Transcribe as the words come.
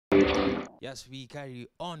Yes, we carry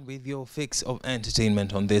on with your fix of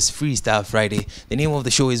entertainment on this Freestyle Friday. The name of the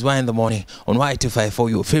show is Y254 on Y254,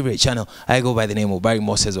 your favorite channel. I go by the name of Barry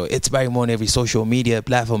Moses, or it's Barry Moore on every social media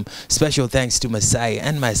platform. Special thanks to Masai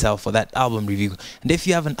and myself for that album review. And if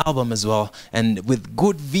you have an album as well, and with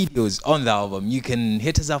good videos on the album, you can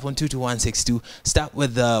hit us up on 22162. Start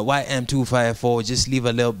with the YM254, just leave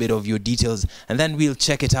a little bit of your details, and then we'll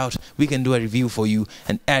check it out. We can do a review for you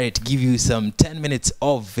and air it, give you some 10 minutes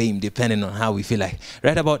of fame, depending on how we feel like.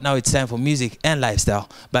 Right about now, it's time for music and lifestyle.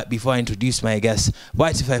 But before I introduce my guest,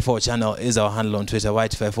 Y254 channel is our handle on Twitter,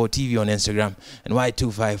 Y254 TV on Instagram, and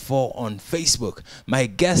Y254 on Facebook. My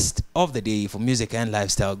guest of the day for music and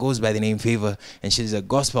lifestyle goes by the name Favour, and she's a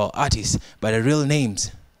gospel artist, but her real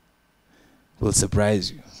names will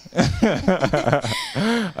surprise you. All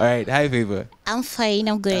right, hi Favour. I'm fine,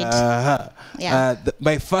 I'm good.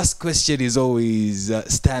 My first question is always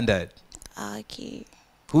standard. Okay.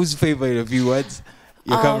 Who's Favour in a few words?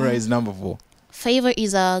 Your camera is number 4. Favour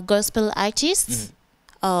is a gospel artist.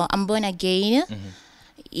 I'm born again.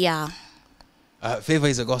 Yeah. Favour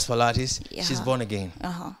is a gospel artist. Yeah. She's born again.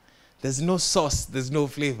 There's no sauce. There's no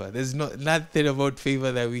flavor. There's nothing about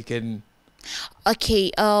Favour that we can.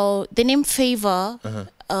 Okay. The name Favour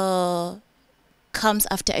comes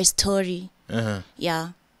after a story.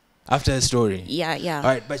 Yeah. After a story. Yeah. All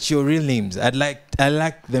right, but your real names. I'd like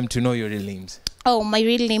them to know your real names. Oh, my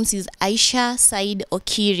real name is Aisha Said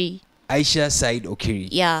Okiri. Aisha Said Okiri.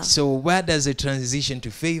 Yeah. So where does the transition to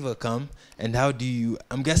Favour come, and how do you?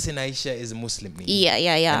 I'm guessing Aisha is a Muslim name.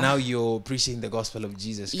 Yeah. And now you're preaching the gospel of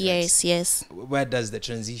Jesus Christ. Yes. Where does the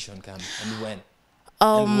transition come, and when?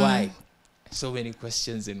 And why? So many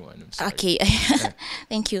questions in one. I'm sorry. Okay.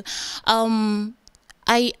 Thank you.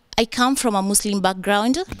 I come from a Muslim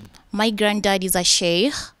background. My granddad is a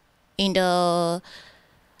sheikh, and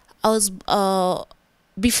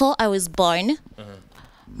before I was born,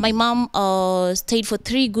 my mom stayed for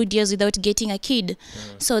 3 good years without getting a kid.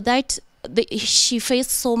 So that she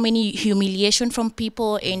faced so many humiliation from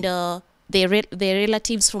people and their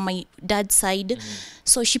relatives from my dad's side.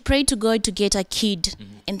 So she prayed to God to get a kid,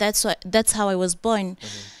 and that's how I was born.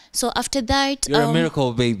 So after that, you're a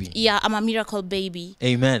miracle baby. Yeah, I'm a miracle baby.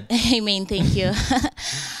 Amen. Amen. Thank you.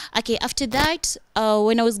 Okay. After that,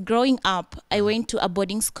 when I was growing up, I went to a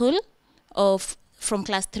boarding school from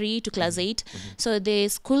class 3 to class 8. So the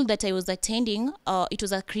school that I was attending, it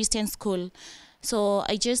was a Christian school. So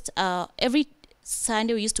I just every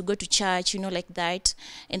Sunday we used to go to church, like that.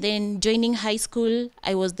 And then joining high school,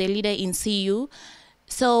 I was the leader in CU.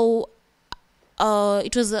 So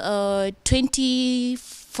it was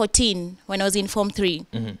 2014 when I was in Form 3.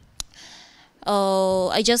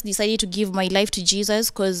 I just decided to give my life to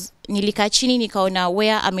Jesus because nilikaa chini nikaona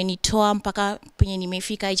where amenitoa mpaka penye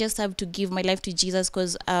nimefika. I just have to give my life to Jesus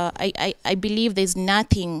because I believe there's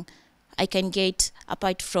nothing I can get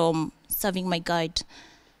apart from serving my God.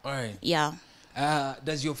 All right. Yeah.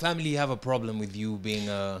 Does your family have a problem with you being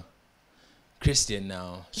a Christian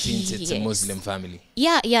now, since it's a Muslim family?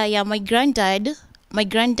 Yeah. My granddad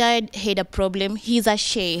had a problem. He's a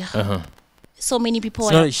sheikh. So many people.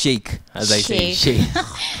 It's not a shake, as I say. Shake.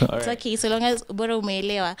 It's okay, so long as bora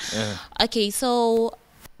umeelewa. Okay, so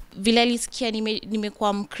vile alisikia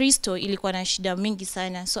nimekuwa Mkristo ilikuwa na shida mingi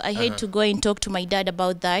sana. So I had to go and talk to my dad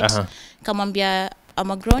about that. Kamwambia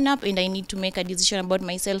I'm a grown up and I need to make a decision about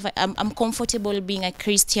myself. I'm comfortable being a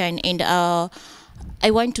Christian and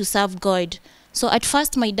I want to serve God. So at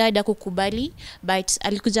first my dad hakukubali, but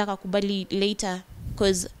alikuja akakubali later.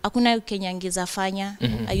 Because hakuna Kenya angeza fanya.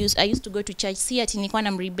 I used to go to church. See ati nilikuwa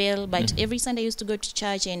na rebel, but every Sunday I used to go to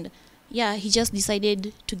church, and yeah, he just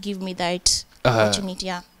decided to give me that opportunity.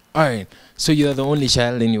 Yeah. All right. So you're the only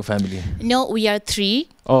child in your family? No, we are 3.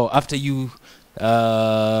 Oh, after you,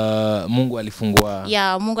 Mungu alifungua.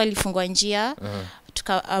 Yeah, Mungu alifungua njia.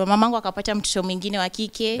 Mamangu akapata mtoto mwingine wa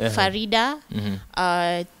kike, Farida.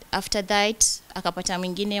 After that, akapata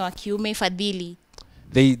mwingine wa kiume, Fadhili.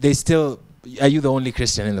 They still. Are you the only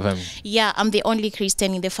Christian in the family? Yeah, I'm the only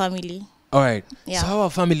Christian in the family. All right. Yeah. So how are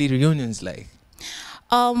family reunions like?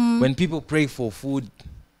 When people pray for food,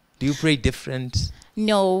 do you pray different?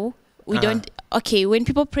 No, we don't. Okay, when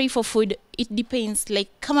people pray for food, it depends. Like,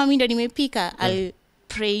 kama mimi ndo nimepika, I'll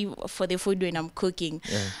pray for the food when I'm cooking.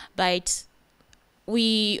 But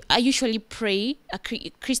I usually pray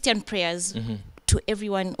Christian prayers to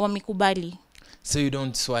everyone wamekubali. So you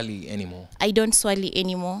don't swali anymore? I don't swali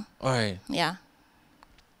anymore. All right. Yeah.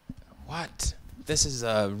 What? This is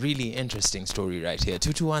a really interesting story right here.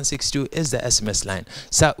 22162 is the SMS line.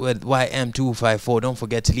 Start with YM254. Don't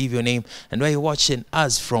forget to leave your name and where you're watching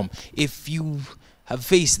us from. If you have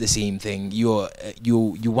faced the same thing. You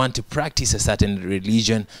want to practice a certain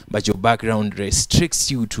religion, but your background restricts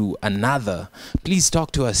you to another. Please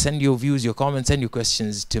talk to us. Send your views, your comments, send your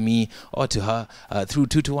questions to me or to her through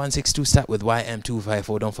 22162. Start with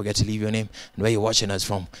YM254. Don't forget to leave your name and where you're watching us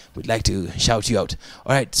from. We'd like to shout you out.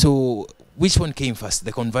 All right. So which one came first,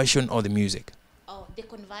 the conversion or the music? Oh, the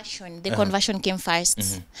conversion. The conversion came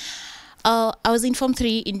first. I was in Form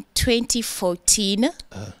 3 in 2014.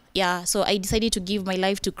 Yeah, so I decided to give my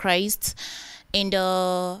life to Christ. And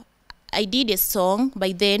I did a song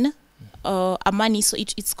by then, a money. So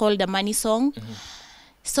it's called a money song.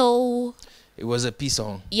 So it was a peace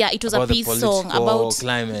song. Yeah, it was a peace song about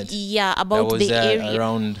climate. Yeah, about the area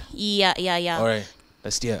around. Yeah. All right,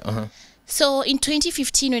 let's hear. So in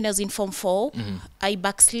 2015, when I was in Form 4, I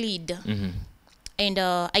backslid. And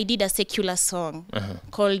I did a secular song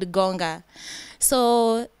called Gonga.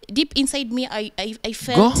 So deep inside me, I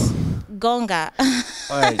felt Gonga.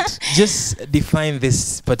 All right, just define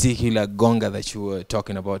this particular Gonga that you were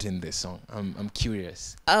talking about in this song. I'm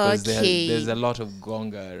curious. Okay. There's a lot of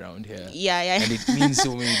Gonga around here. Yeah. And it means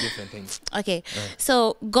so many different things. Okay,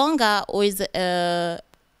 so Gonga was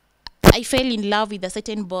I fell in love with a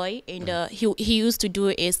certain boy, and he used to do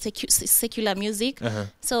a secular music.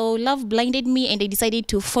 So love blinded me, and I decided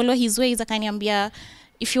to follow his ways. Akaniambia,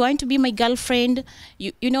 if you want to be my girlfriend,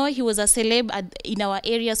 you know, he was a celeb in our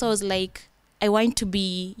area. So I was like, I want to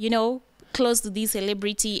be, close to this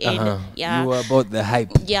celebrity. And you were about the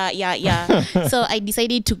hype. Yeah. So I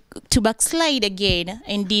decided to backslide again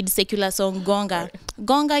and did secular song Gonga.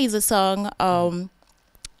 Gonga is a song,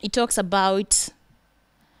 it talks about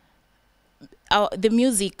the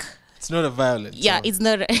music. It's not a violent song. It's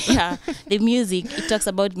not. Yeah, the music. It talks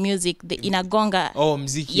about music. In a gonga. Oh,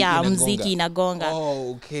 mziki. Yeah, mziki in a gonga.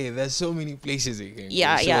 Oh, okay. There's so many places it can go.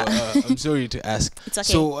 Yeah. I'm sorry to ask. It's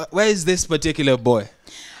okay. So where is this particular boy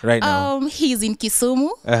right now? He's in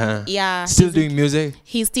Kisumu. Yeah. Still doing music?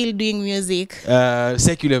 He's still doing music.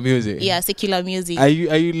 Secular music. Yeah, secular music. Are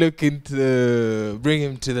you looking to bring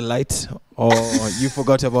him to the light, or you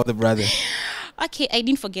forgot about the brother? Okay, I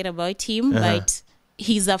didn't forget about him, but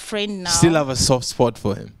he's a friend now. Still have a soft spot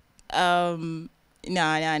for him? No. All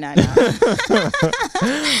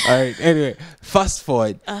right. Anyway, fast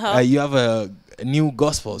forward. You have a new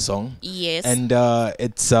gospel song. Yes. And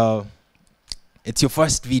it's your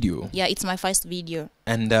first video. Yeah, it's my first video.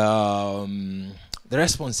 And the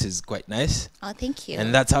response is quite nice. Oh, thank you.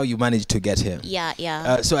 And that's how you managed to get here.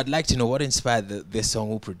 Yeah. So I'd like to know what inspired this song.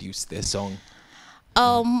 Who produced this song?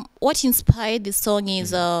 What inspired this song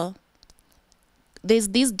is there's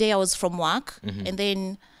this day I was from work, and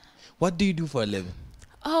then. What do you do for a living?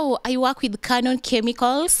 Oh, I work with Canon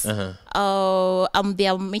Chemicals. I'm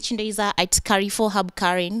their merchandiser at Carrefour Hub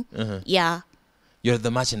Karen. Yeah. You're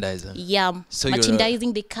the merchandiser? Yeah. So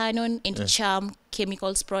merchandising the Canon and Charm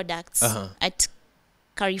Chemicals products at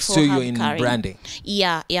Carrefour so Hub you're in Karen. branding?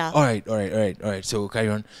 Yeah. All right. So carry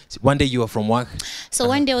on. So one day you were from work? So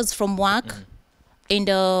one day I was from work, and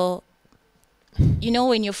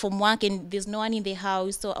when you're from work and there's no one in the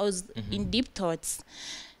house, so I was in deep thoughts.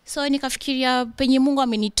 So nikafikiria penye Mungu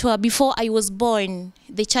amenitoa before I was born,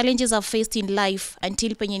 the challenges I've faced in life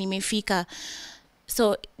until penye nimefika.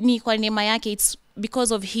 So ni kwa neema yake, it's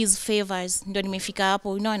because of his favors ndo nimefika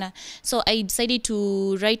hapo, unaona. So I decided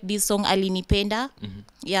to write this song Alinipenda.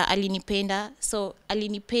 Yeah, Alinipenda. So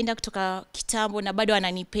alinipenda kutoka kitambo na bado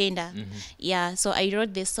ananipenda. Yeah, so I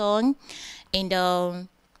wrote the song, and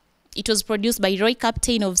it was produced by Roy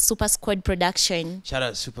Captain of Super Squad Production. Shout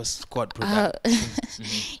out Super Squad Production.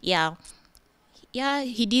 Yeah,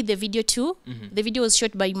 he did the video too. The video was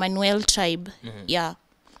shot by Manuel Tribe. Yeah.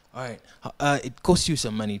 All right. It costs you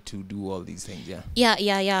some money to do all these things, yeah?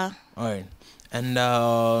 Yeah. All right. And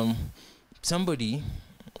somebody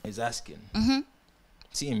is asking.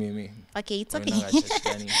 See me. Okay, it's okay.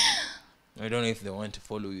 I don't know if they want to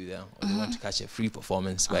follow you there or they want to catch a free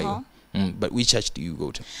performance by you. But which church do you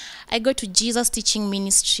go to? I go to Jesus Teaching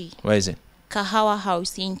Ministry. Where is it? Kahawa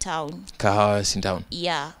House in town. Kahawa House in town.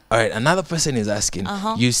 Yeah. All right. Another person is asking.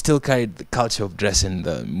 You still carried the culture of dressing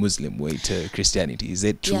the Muslim way to Christianity. Is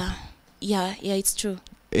it true? Yeah. It's true.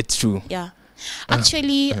 It's true. Yeah.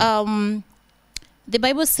 Actually, the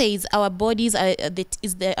Bible says our bodies are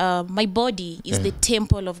my body is the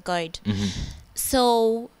temple of God.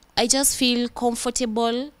 So I just feel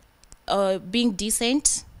comfortable being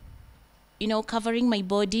decent, covering my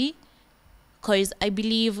body, because I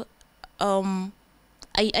believe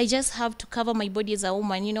I just have to cover my body as a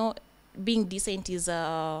woman. Being decent is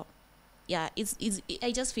yeah,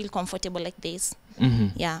 I just feel comfortable like this.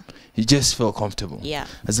 Yeah. You just feel comfortable. Yeah.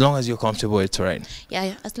 As long as you're comfortable, it's alright.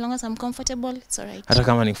 Yeah, as long as I'm comfortable, it's alright. Hata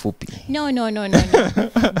kama ni fupi. No.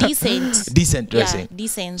 Decent. Decent dressing. Yeah,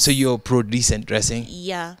 decent. So you're pro decent dressing?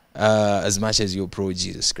 Yeah. As much as you're pro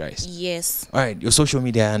Jesus Christ. Yes. Alright, your social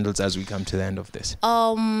media handles as we come to the end of this.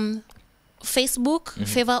 Facebook,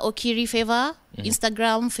 Favour Okiri Favour.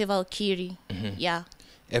 Instagram, Favour Okiri. Yeah.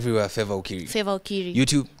 Everywhere, Favour Okiri. Favour Okiri.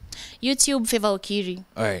 YouTube, Favour Okiri.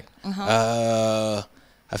 All right.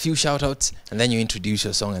 A few shout outs, and then you introduce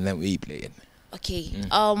your song, and then we play it. Okay.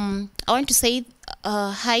 I want to say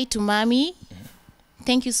hi to Mommy.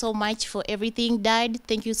 Thank you so much for everything, Dad.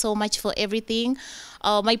 Thank you so much for everything.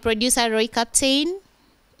 My producer, Roy Captain.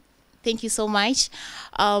 Thank you so much.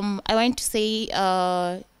 I want to say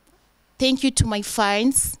thank you to my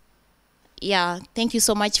fans. Yeah, thank you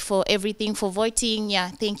so much for everything, for voting. Yeah,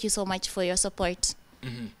 thank you so much for your support.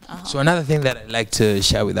 So another thing that I like to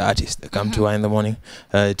share with the artists that come to Y in the Morning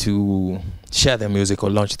to share their music or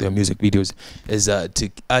launch their music videos is to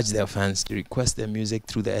urge their fans to request their music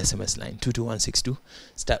through the SMS line 22162.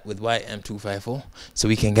 Start with YM254 so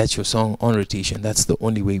we can get your song on rotation. That's the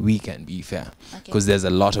only way we can be fair, because there's a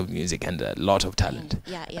lot of music and a lot of talent,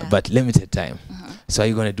 but limited time. So are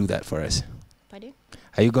you going to do that for us? Pardon?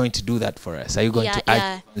 Are you going to do that for us? Are you going to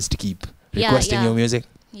urge fans to keep requesting your music?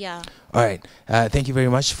 Yeah. All right. Thank you very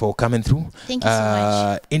much for coming through. Thank you so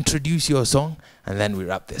much. Introduce your song, and then we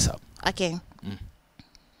wrap this up. Okay.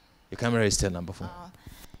 Your camera is still number 4.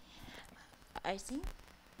 I see.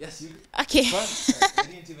 Yes, you. Okay. I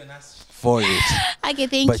didn't even ask for it. Okay,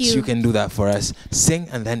 thank but you. But you can do that for us. Sing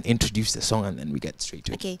and then introduce the song, and then we get straight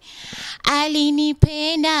to it. Okay.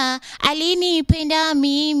 Alinipenda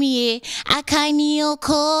mimi,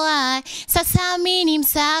 akaniokoa, sasa mimi ni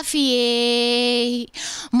msafi.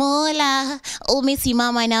 Mola,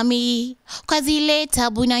 umesimama nami, kwa zile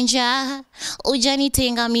tabu na njaa,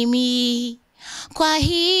 hujanitenga mimi. Kwa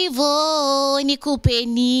hivyo nikupe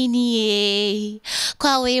nini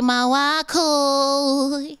kwa wema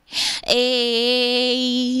wako.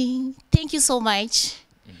 Thank you so much.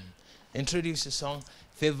 Introduce the song,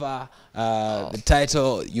 Favour, the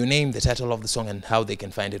title, you name the title of the song and how they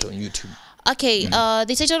can find it on YouTube. Okay,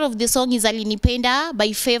 the title of the song is Alinipenda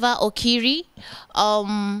by Favour Okiri.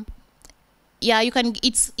 Yeah, you can,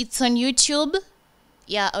 it's on YouTube.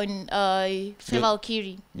 Yeah, on Favour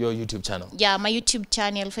Okiri. Your YouTube channel? Yeah, my YouTube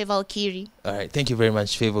channel, Favour Okiri. All right. Thank you very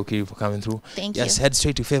much, Favour Okiri, for coming through. Thank you. Yes, head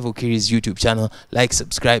straight to Favour Okiri's YouTube channel. Like,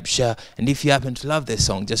 subscribe, share. And if you happen to love this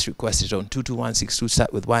song, just request it on 22162.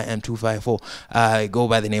 Start with YM254. Go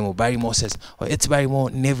by the name of Barry Moses, or It's Barry Mo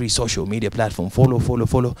in every social media platform.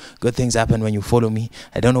 Follow. Good things happen when you follow me.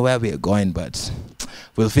 I don't know where we are going, but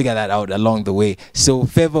we'll figure that out along the way. So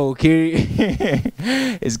Favour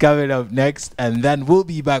Okiri is coming up next, and then we'll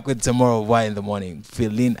be back with some more of Y in the Morning.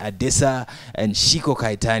 Philin Adisa and Shiko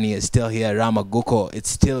Kaitani is still here. Rama Goko, it's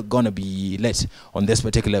still gonna be lit on this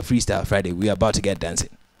particular Freestyle Friday. We are about to get dancing.